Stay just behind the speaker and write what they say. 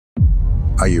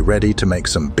Are you ready to make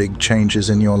some big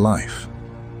changes in your life?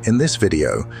 In this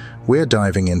video, we're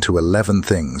diving into 11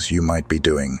 things you might be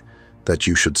doing that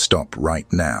you should stop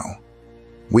right now.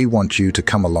 We want you to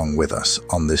come along with us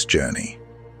on this journey.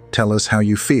 Tell us how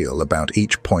you feel about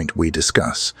each point we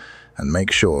discuss, and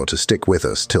make sure to stick with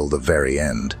us till the very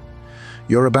end.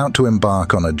 You're about to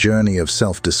embark on a journey of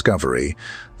self-discovery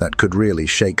that could really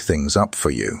shake things up for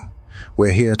you.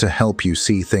 We're here to help you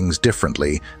see things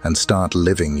differently and start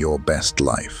living your best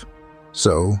life.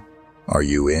 So, are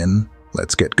you in?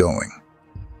 Let's get going.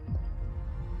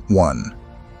 1.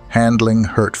 Handling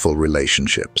hurtful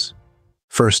relationships.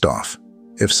 First off,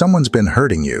 if someone's been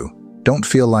hurting you, don't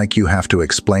feel like you have to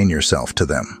explain yourself to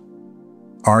them.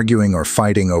 Arguing or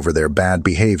fighting over their bad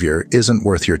behavior isn't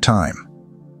worth your time.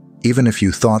 Even if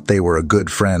you thought they were a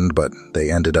good friend but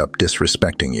they ended up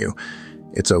disrespecting you,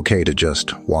 it's okay to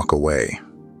just walk away.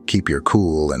 Keep your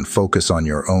cool and focus on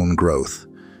your own growth.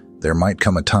 There might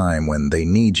come a time when they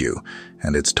need you,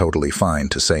 and it's totally fine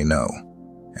to say no.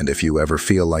 And if you ever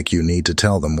feel like you need to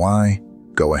tell them why,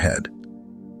 go ahead.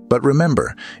 But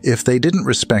remember, if they didn't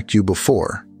respect you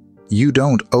before, you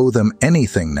don't owe them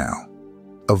anything now.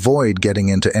 Avoid getting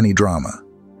into any drama.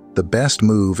 The best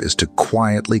move is to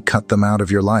quietly cut them out of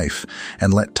your life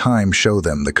and let time show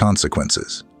them the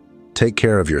consequences. Take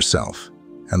care of yourself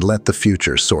and let the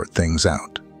future sort things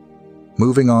out.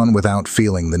 Moving on without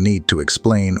feeling the need to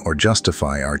explain or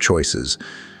justify our choices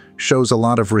shows a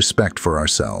lot of respect for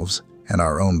ourselves and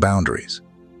our own boundaries.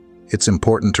 It's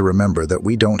important to remember that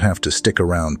we don't have to stick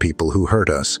around people who hurt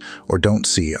us or don't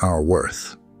see our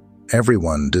worth.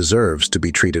 Everyone deserves to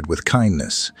be treated with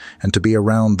kindness and to be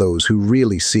around those who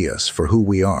really see us for who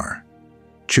we are.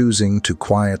 Choosing to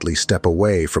quietly step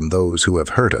away from those who have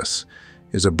hurt us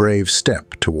is a brave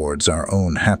step towards our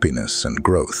own happiness and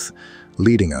growth,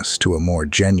 leading us to a more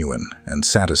genuine and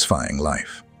satisfying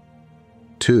life.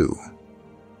 2.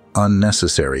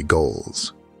 Unnecessary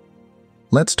goals.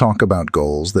 Let's talk about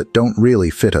goals that don't really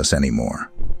fit us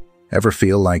anymore. Ever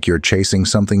feel like you're chasing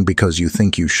something because you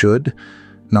think you should,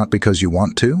 not because you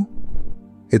want to?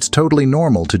 It's totally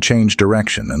normal to change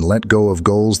direction and let go of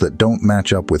goals that don't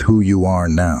match up with who you are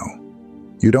now.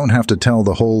 You don't have to tell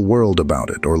the whole world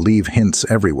about it or leave hints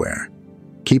everywhere.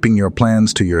 Keeping your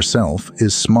plans to yourself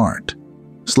is smart.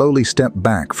 Slowly step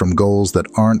back from goals that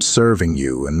aren't serving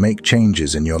you and make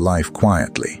changes in your life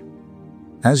quietly.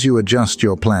 As you adjust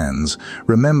your plans,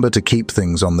 remember to keep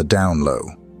things on the down low,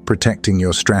 protecting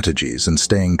your strategies and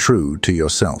staying true to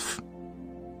yourself.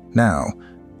 Now,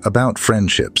 about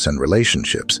friendships and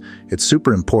relationships, it's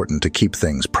super important to keep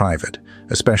things private,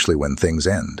 especially when things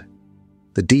end.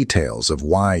 The details of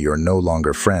why you're no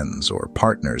longer friends or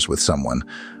partners with someone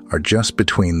are just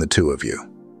between the two of you.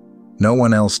 No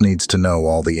one else needs to know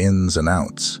all the ins and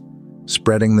outs.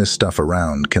 Spreading this stuff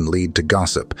around can lead to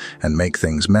gossip and make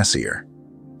things messier.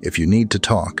 If you need to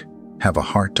talk, have a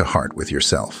heart-to-heart with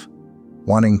yourself.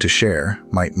 Wanting to share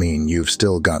might mean you've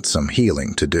still got some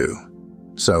healing to do.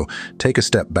 So, take a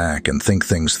step back and think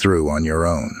things through on your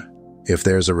own. If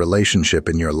there's a relationship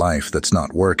in your life that's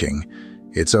not working,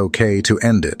 it's okay to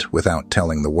end it without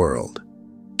telling the world.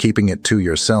 Keeping it to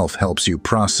yourself helps you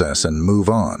process and move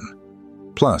on.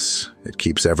 Plus, it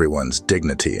keeps everyone's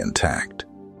dignity intact.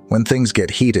 When things get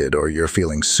heated or you're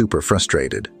feeling super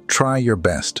frustrated, try your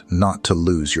best not to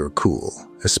lose your cool,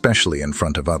 especially in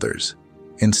front of others.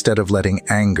 Instead of letting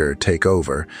anger take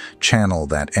over, channel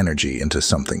that energy into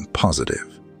something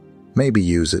positive. Maybe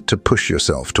use it to push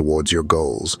yourself towards your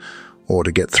goals or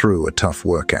to get through a tough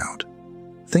workout.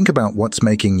 Think about what's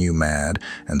making you mad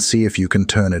and see if you can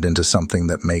turn it into something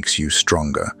that makes you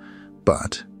stronger.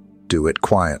 But do it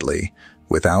quietly,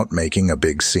 without making a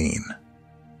big scene.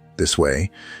 This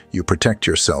way, you protect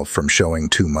yourself from showing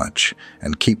too much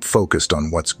and keep focused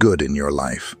on what's good in your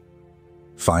life.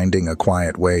 Finding a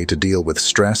quiet way to deal with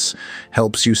stress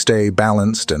helps you stay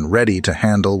balanced and ready to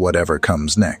handle whatever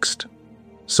comes next.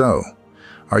 So,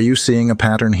 are you seeing a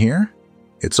pattern here?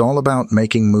 It's all about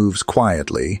making moves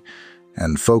quietly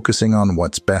and focusing on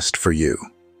what's best for you.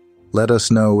 Let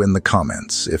us know in the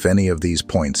comments if any of these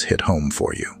points hit home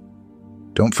for you.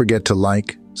 Don't forget to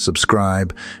like,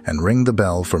 subscribe, and ring the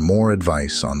bell for more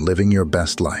advice on living your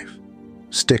best life.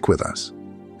 Stick with us,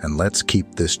 and let's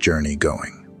keep this journey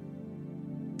going.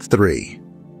 3.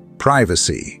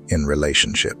 Privacy in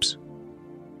relationships.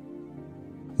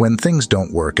 When things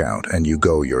don't work out and you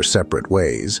go your separate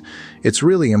ways, it's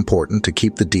really important to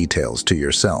keep the details to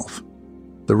yourself.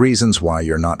 The reasons why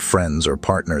you're not friends or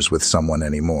partners with someone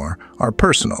anymore are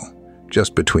personal,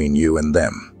 just between you and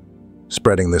them.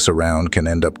 Spreading this around can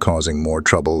end up causing more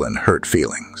trouble and hurt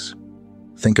feelings.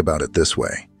 Think about it this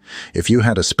way. If you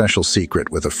had a special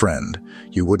secret with a friend,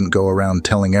 you wouldn't go around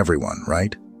telling everyone,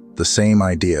 right? The same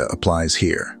idea applies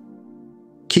here.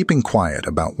 Keeping quiet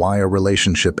about why a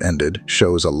relationship ended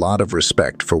shows a lot of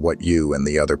respect for what you and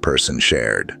the other person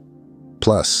shared.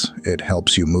 Plus, it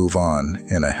helps you move on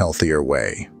in a healthier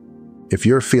way. If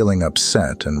you're feeling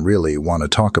upset and really want to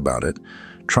talk about it,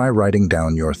 try writing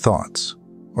down your thoughts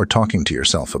or talking to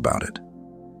yourself about it.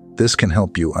 This can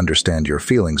help you understand your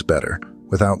feelings better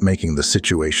without making the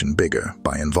situation bigger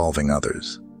by involving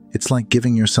others. It's like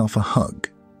giving yourself a hug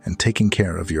and taking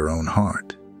care of your own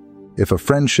heart. If a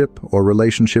friendship or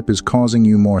relationship is causing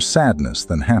you more sadness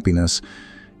than happiness,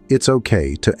 it's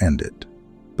okay to end it.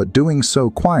 But doing so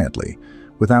quietly,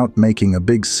 without making a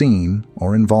big scene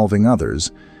or involving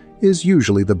others, is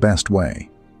usually the best way.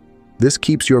 This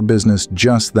keeps your business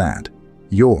just that,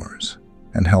 yours,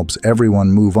 and helps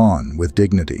everyone move on with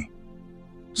dignity.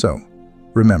 So,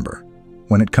 remember,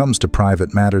 when it comes to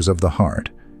private matters of the heart,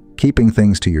 keeping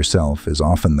things to yourself is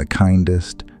often the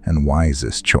kindest and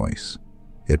wisest choice.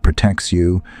 It protects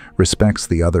you, respects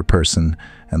the other person,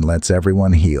 and lets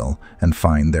everyone heal and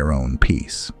find their own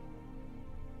peace.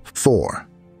 4.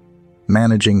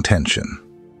 Managing tension.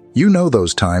 You know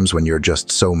those times when you're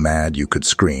just so mad you could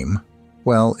scream?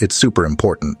 Well, it's super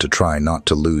important to try not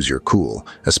to lose your cool,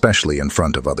 especially in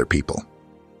front of other people.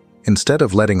 Instead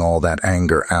of letting all that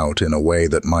anger out in a way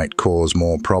that might cause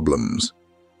more problems,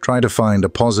 try to find a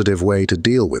positive way to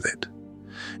deal with it.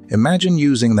 Imagine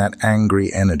using that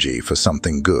angry energy for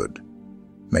something good.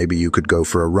 Maybe you could go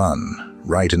for a run,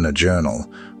 write in a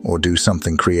journal, or do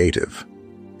something creative.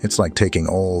 It's like taking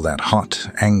all that hot,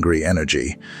 angry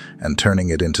energy and turning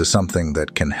it into something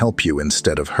that can help you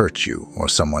instead of hurt you or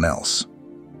someone else.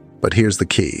 But here's the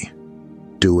key.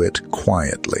 Do it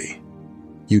quietly.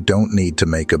 You don't need to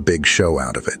make a big show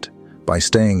out of it. By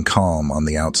staying calm on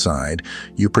the outside,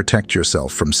 you protect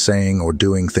yourself from saying or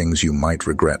doing things you might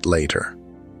regret later.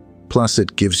 Plus,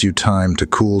 it gives you time to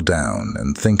cool down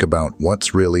and think about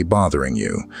what's really bothering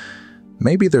you.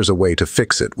 Maybe there's a way to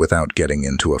fix it without getting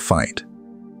into a fight.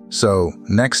 So,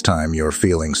 next time you're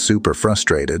feeling super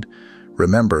frustrated,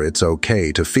 remember it's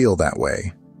okay to feel that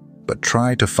way, but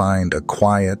try to find a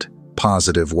quiet,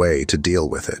 positive way to deal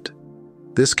with it.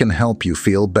 This can help you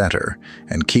feel better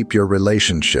and keep your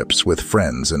relationships with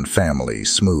friends and family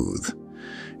smooth.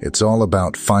 It's all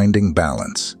about finding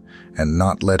balance and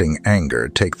not letting anger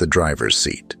take the driver's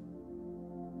seat.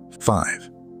 5.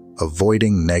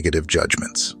 Avoiding negative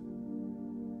judgments.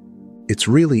 It's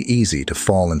really easy to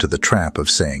fall into the trap of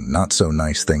saying not so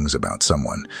nice things about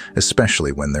someone,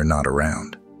 especially when they're not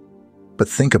around. But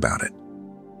think about it.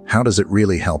 How does it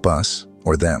really help us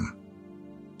or them?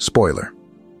 Spoiler,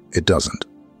 it doesn't.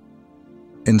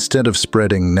 Instead of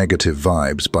spreading negative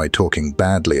vibes by talking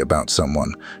badly about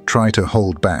someone, try to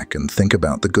hold back and think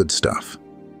about the good stuff.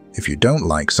 If you don't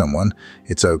like someone,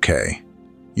 it's okay.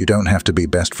 You don't have to be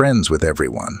best friends with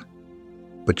everyone.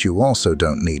 But you also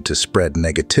don't need to spread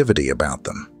negativity about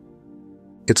them.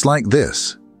 It's like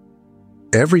this.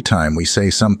 Every time we say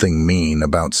something mean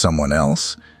about someone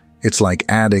else, it's like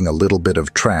adding a little bit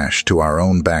of trash to our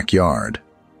own backyard.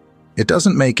 It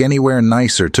doesn't make anywhere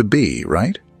nicer to be,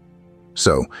 right?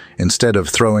 So, instead of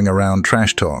throwing around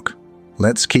trash talk,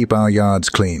 let's keep our yards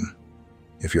clean.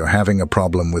 If you're having a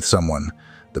problem with someone,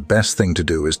 the best thing to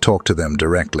do is talk to them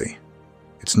directly.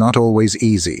 It's not always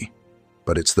easy,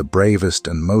 but it's the bravest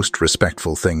and most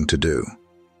respectful thing to do.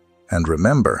 And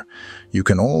remember, you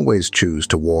can always choose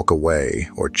to walk away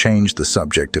or change the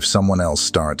subject if someone else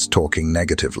starts talking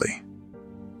negatively.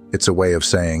 It's a way of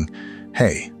saying,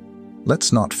 hey,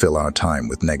 let's not fill our time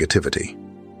with negativity.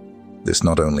 This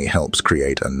not only helps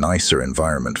create a nicer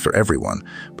environment for everyone,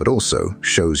 but also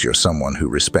shows you're someone who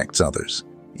respects others,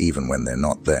 even when they're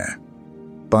not there.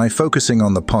 By focusing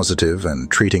on the positive and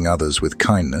treating others with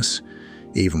kindness,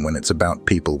 even when it's about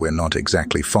people we're not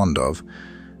exactly fond of,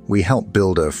 we help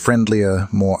build a friendlier,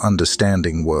 more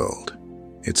understanding world.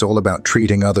 It's all about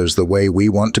treating others the way we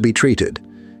want to be treated,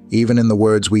 even in the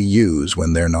words we use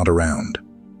when they're not around.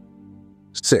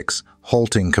 6.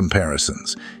 Halting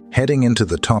comparisons. Heading into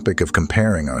the topic of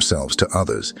comparing ourselves to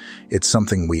others, it's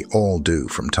something we all do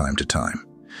from time to time.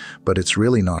 But it's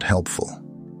really not helpful.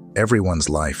 Everyone's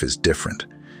life is different,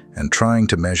 and trying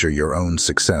to measure your own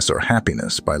success or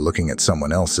happiness by looking at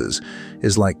someone else's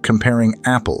is like comparing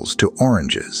apples to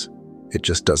oranges. It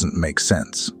just doesn't make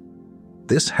sense.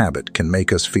 This habit can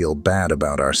make us feel bad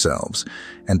about ourselves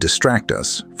and distract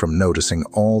us from noticing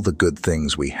all the good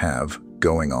things we have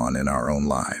going on in our own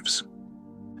lives.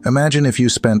 Imagine if you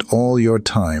spent all your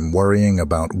time worrying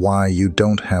about why you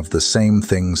don't have the same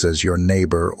things as your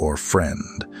neighbor or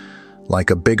friend, like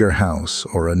a bigger house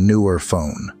or a newer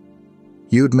phone.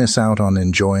 you'd miss out on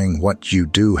enjoying what you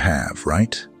do have,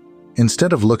 right?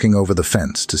 Instead of looking over the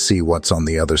fence to see what's on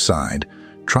the other side,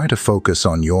 try to focus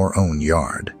on your own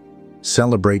yard.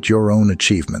 Celebrate your own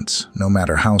achievements, no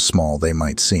matter how small they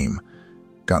might seem.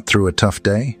 Got through a tough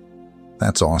day?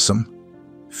 That's awesome.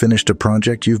 Finished a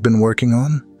project you've been working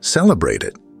on? Celebrate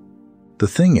it. The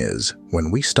thing is,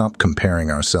 when we stop comparing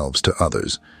ourselves to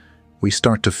others, we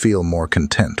start to feel more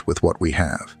content with what we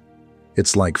have.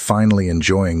 It's like finally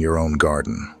enjoying your own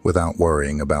garden without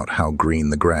worrying about how green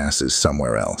the grass is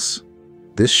somewhere else.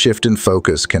 This shift in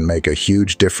focus can make a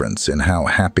huge difference in how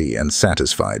happy and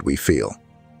satisfied we feel.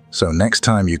 So next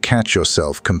time you catch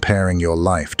yourself comparing your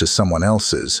life to someone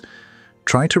else's,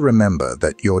 try to remember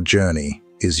that your journey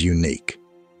is unique.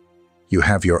 You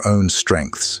have your own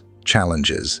strengths,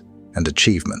 challenges, and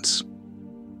achievements.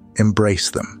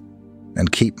 Embrace them and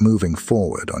keep moving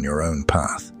forward on your own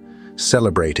path,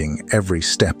 celebrating every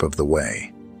step of the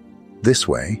way. This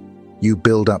way, you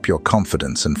build up your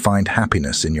confidence and find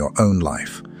happiness in your own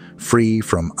life, free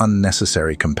from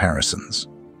unnecessary comparisons.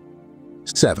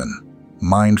 7.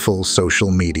 Mindful social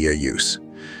media use.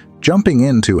 Jumping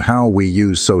into how we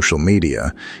use social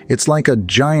media, it's like a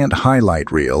giant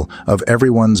highlight reel of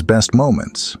everyone's best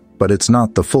moments, but it's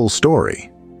not the full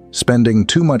story. Spending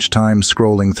too much time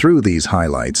scrolling through these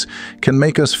highlights can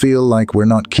make us feel like we're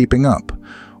not keeping up,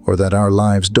 or that our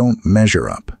lives don't measure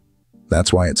up.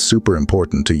 That's why it's super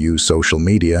important to use social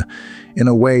media in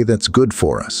a way that's good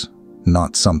for us,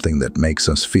 not something that makes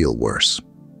us feel worse.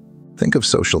 Think of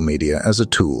social media as a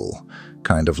tool,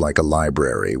 kind of like a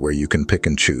library where you can pick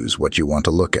and choose what you want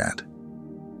to look at.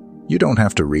 You don't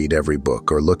have to read every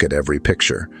book or look at every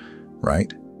picture,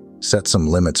 right? Set some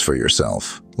limits for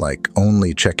yourself, like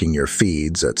only checking your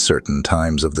feeds at certain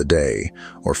times of the day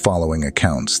or following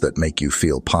accounts that make you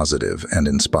feel positive and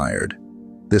inspired.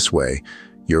 This way,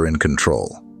 you're in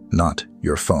control, not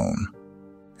your phone.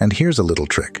 And here's a little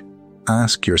trick.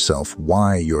 Ask yourself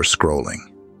why you're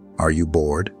scrolling. Are you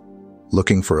bored?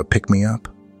 Looking for a pick-me-up?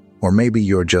 Or maybe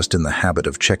you're just in the habit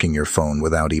of checking your phone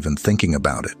without even thinking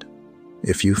about it.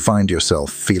 If you find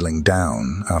yourself feeling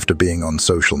down after being on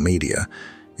social media,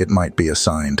 it might be a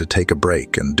sign to take a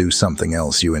break and do something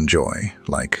else you enjoy,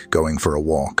 like going for a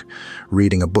walk,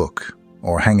 reading a book,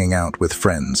 or hanging out with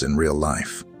friends in real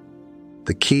life.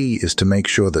 The key is to make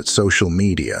sure that social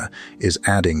media is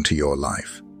adding to your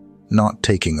life, not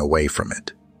taking away from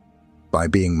it. By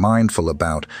being mindful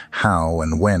about how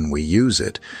and when we use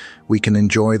it, we can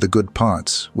enjoy the good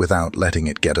parts without letting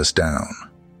it get us down.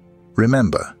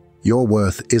 Remember, your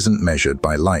worth isn't measured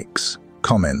by likes,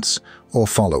 comments, or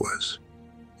followers.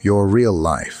 Your real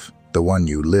life, the one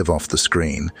you live off the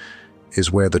screen,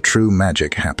 is where the true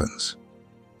magic happens.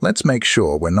 Let's make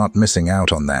sure we're not missing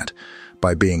out on that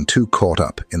by being too caught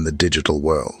up in the digital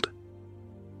world.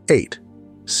 8.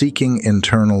 Seeking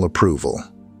internal approval.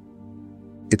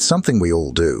 It's something we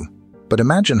all do, but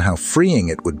imagine how freeing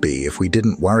it would be if we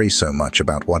didn't worry so much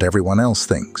about what everyone else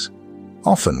thinks.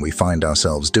 Often we find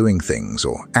ourselves doing things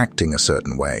or acting a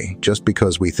certain way just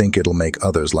because we think it'll make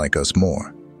others like us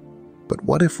more. But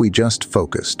what if we just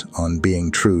focused on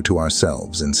being true to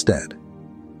ourselves instead?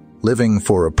 Living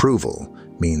for approval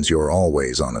means you're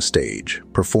always on a stage,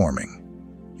 performing.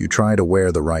 You try to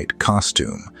wear the right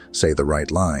costume, say the right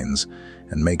lines,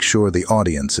 and make sure the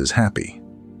audience is happy.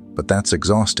 But that's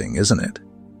exhausting, isn't it?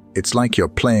 It's like you're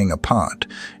playing a part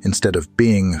instead of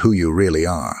being who you really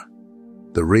are.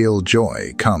 The real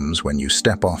joy comes when you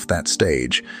step off that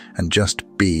stage and just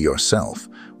be yourself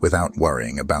without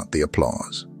worrying about the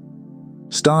applause.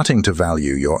 Starting to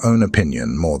value your own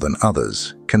opinion more than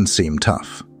others can seem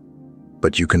tough,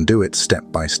 but you can do it step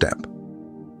by step.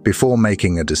 Before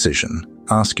making a decision,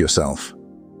 ask yourself,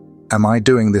 am I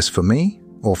doing this for me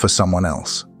or for someone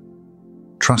else?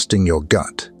 Trusting your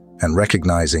gut and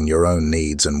recognizing your own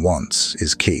needs and wants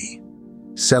is key.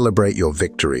 Celebrate your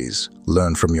victories,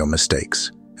 learn from your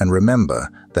mistakes, and remember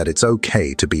that it's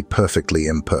okay to be perfectly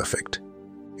imperfect.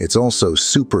 It's also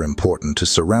super important to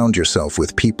surround yourself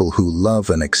with people who love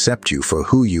and accept you for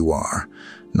who you are,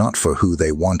 not for who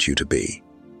they want you to be.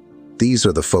 These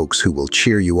are the folks who will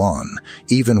cheer you on,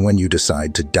 even when you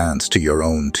decide to dance to your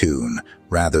own tune,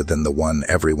 rather than the one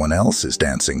everyone else is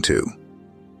dancing to.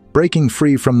 Breaking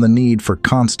free from the need for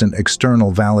constant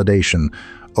external validation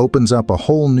opens up a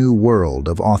whole new world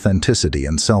of authenticity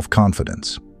and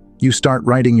self-confidence. You start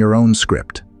writing your own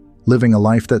script, living a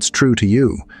life that's true to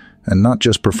you, and not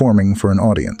just performing for an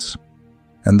audience.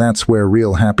 And that's where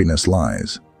real happiness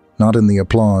lies, not in the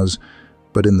applause,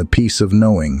 but in the peace of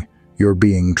knowing you're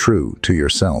being true to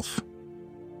yourself.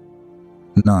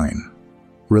 9.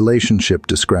 Relationship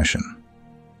discretion.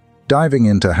 Diving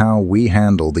into how we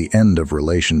handle the end of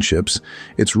relationships,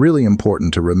 it's really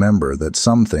important to remember that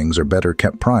some things are better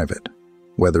kept private.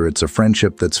 Whether it's a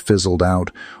friendship that's fizzled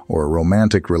out or a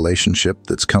romantic relationship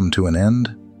that's come to an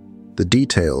end, the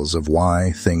details of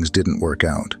why things didn't work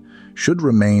out should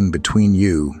remain between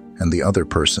you and the other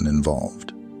person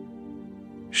involved.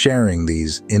 Sharing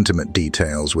these intimate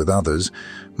details with others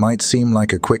might seem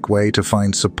like a quick way to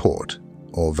find support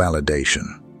or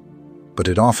validation, but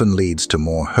it often leads to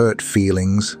more hurt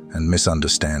feelings and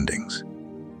misunderstandings.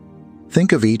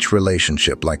 Think of each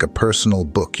relationship like a personal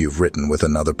book you've written with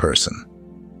another person.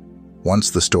 Once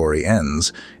the story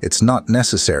ends, it's not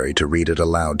necessary to read it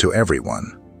aloud to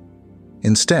everyone.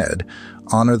 Instead,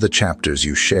 honor the chapters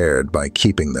you shared by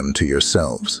keeping them to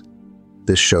yourselves.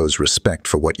 This shows respect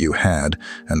for what you had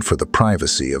and for the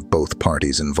privacy of both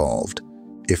parties involved.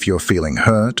 If you're feeling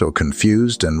hurt or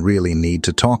confused and really need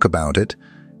to talk about it,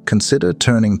 consider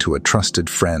turning to a trusted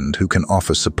friend who can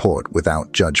offer support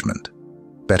without judgment.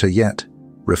 Better yet,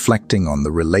 reflecting on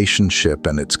the relationship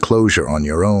and its closure on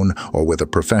your own or with a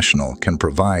professional can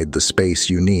provide the space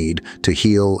you need to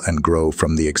heal and grow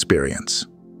from the experience.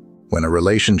 When a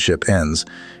relationship ends,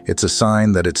 it's a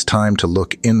sign that it's time to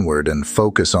look inward and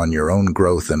focus on your own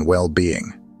growth and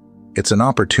well-being. It's an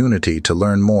opportunity to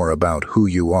learn more about who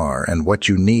you are and what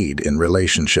you need in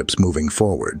relationships moving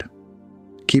forward.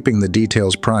 Keeping the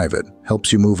details private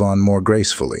helps you move on more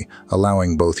gracefully,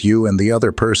 allowing both you and the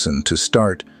other person to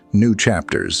start new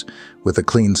chapters with a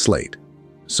clean slate.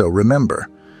 So remember,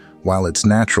 while it's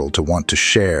natural to want to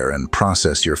share and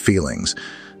process your feelings,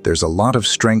 there's a lot of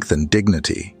strength and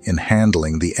dignity in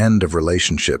handling the end of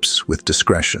relationships with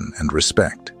discretion and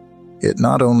respect. It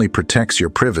not only protects your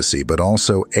privacy but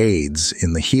also aids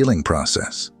in the healing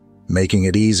process, making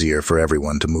it easier for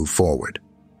everyone to move forward.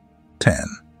 10.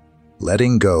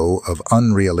 Letting go of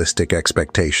unrealistic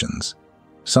expectations.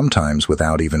 Sometimes,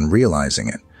 without even realizing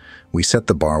it, we set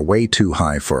the bar way too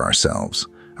high for ourselves,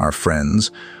 our friends,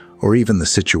 or even the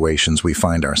situations we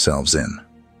find ourselves in.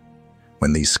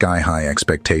 When these sky-high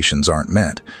expectations aren't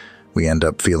met, we end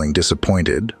up feeling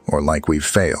disappointed or like we've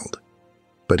failed.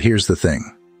 But here's the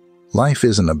thing. Life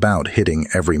isn't about hitting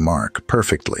every mark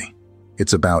perfectly.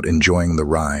 It's about enjoying the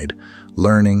ride,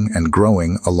 learning and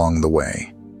growing along the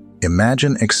way.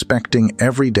 Imagine expecting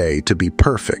every day to be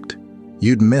perfect.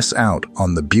 You'd miss out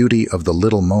on the beauty of the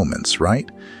little moments, right?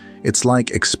 It's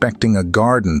like expecting a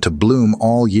garden to bloom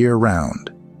all year round.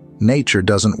 Nature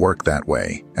doesn't work that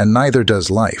way, and neither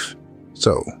does life.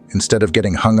 So, instead of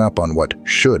getting hung up on what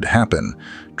should happen,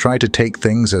 try to take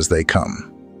things as they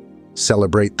come.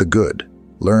 Celebrate the good,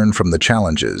 learn from the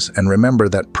challenges, and remember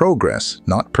that progress,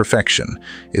 not perfection,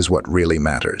 is what really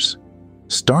matters.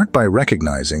 Start by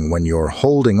recognizing when you're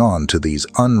holding on to these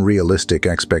unrealistic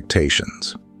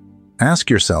expectations. Ask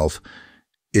yourself,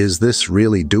 is this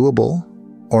really doable,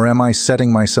 or am I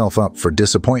setting myself up for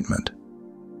disappointment?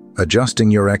 Adjusting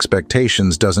your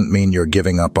expectations doesn't mean you're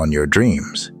giving up on your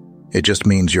dreams. It just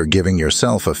means you're giving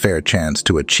yourself a fair chance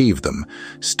to achieve them,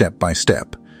 step by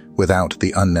step, without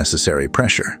the unnecessary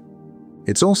pressure.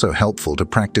 It's also helpful to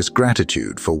practice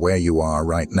gratitude for where you are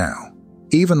right now.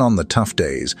 Even on the tough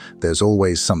days, there's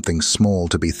always something small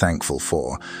to be thankful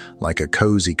for, like a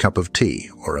cozy cup of tea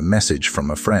or a message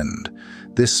from a friend.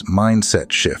 This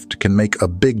mindset shift can make a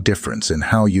big difference in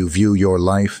how you view your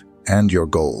life and your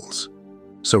goals.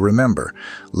 So remember,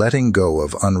 letting go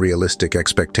of unrealistic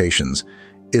expectations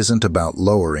isn't about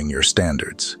lowering your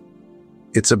standards.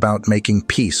 It's about making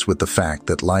peace with the fact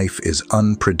that life is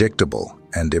unpredictable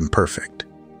and imperfect.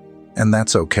 And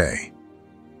that's okay.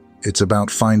 It's about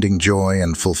finding joy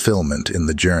and fulfillment in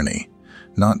the journey,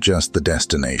 not just the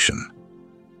destination.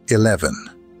 11.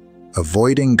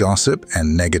 Avoiding gossip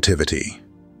and negativity.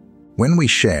 When we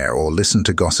share or listen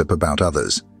to gossip about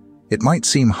others, it might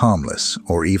seem harmless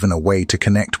or even a way to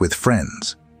connect with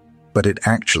friends, but it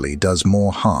actually does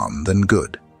more harm than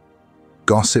good.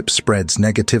 Gossip spreads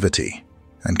negativity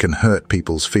and can hurt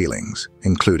people's feelings,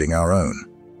 including our own.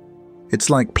 It's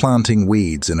like planting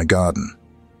weeds in a garden.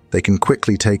 They can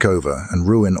quickly take over and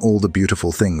ruin all the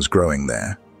beautiful things growing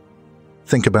there.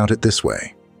 Think about it this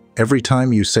way. Every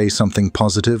time you say something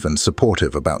positive and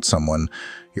supportive about someone,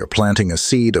 you're planting a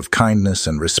seed of kindness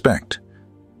and respect.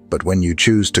 But when you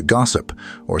choose to gossip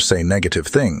or say negative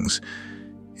things,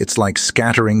 it's like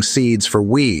scattering seeds for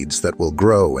weeds that will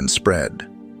grow and spread.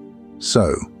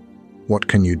 So, what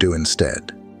can you do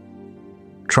instead?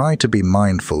 Try to be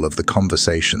mindful of the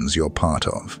conversations you're part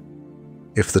of.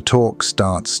 If the talk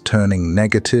starts turning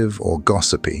negative or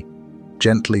gossipy,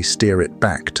 gently steer it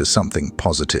back to something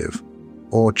positive,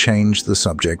 or change the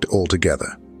subject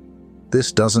altogether.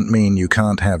 This doesn't mean you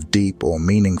can't have deep or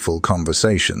meaningful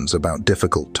conversations about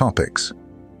difficult topics,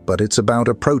 but it's about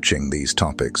approaching these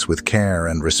topics with care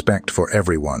and respect for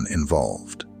everyone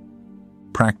involved.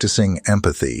 Practicing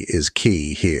empathy is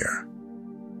key here.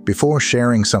 Before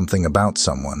sharing something about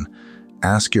someone,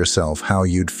 ask yourself how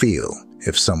you'd feel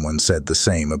if someone said the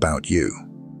same about you.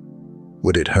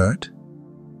 Would it hurt?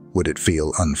 Would it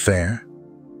feel unfair?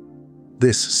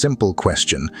 This simple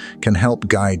question can help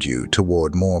guide you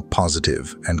toward more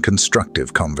positive and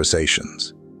constructive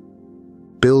conversations.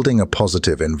 Building a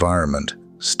positive environment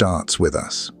starts with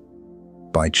us.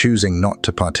 By choosing not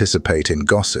to participate in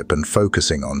gossip and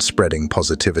focusing on spreading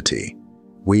positivity,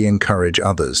 we encourage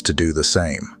others to do the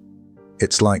same.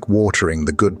 It's like watering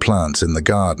the good plants in the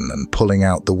garden and pulling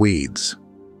out the weeds.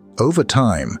 Over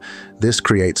time, this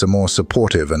creates a more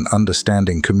supportive and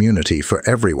understanding community for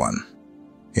everyone.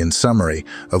 In summary,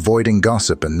 avoiding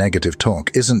gossip and negative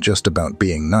talk isn't just about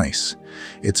being nice.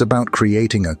 It's about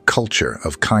creating a culture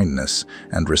of kindness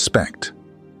and respect.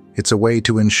 It's a way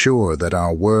to ensure that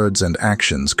our words and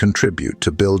actions contribute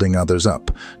to building others up,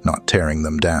 not tearing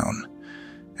them down.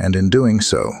 And in doing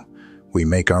so, we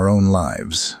make our own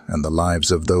lives and the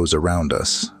lives of those around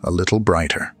us a little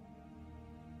brighter.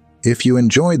 If you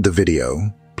enjoyed the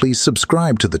video, please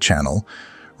subscribe to the channel,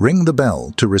 ring the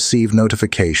bell to receive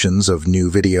notifications of new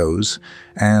videos,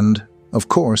 and, of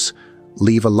course,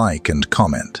 leave a like and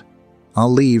comment.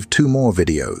 I'll leave 2 more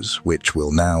videos, which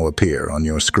will now appear on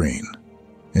your screen.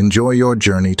 Enjoy your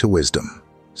journey to wisdom.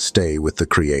 Stay with the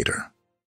Creator.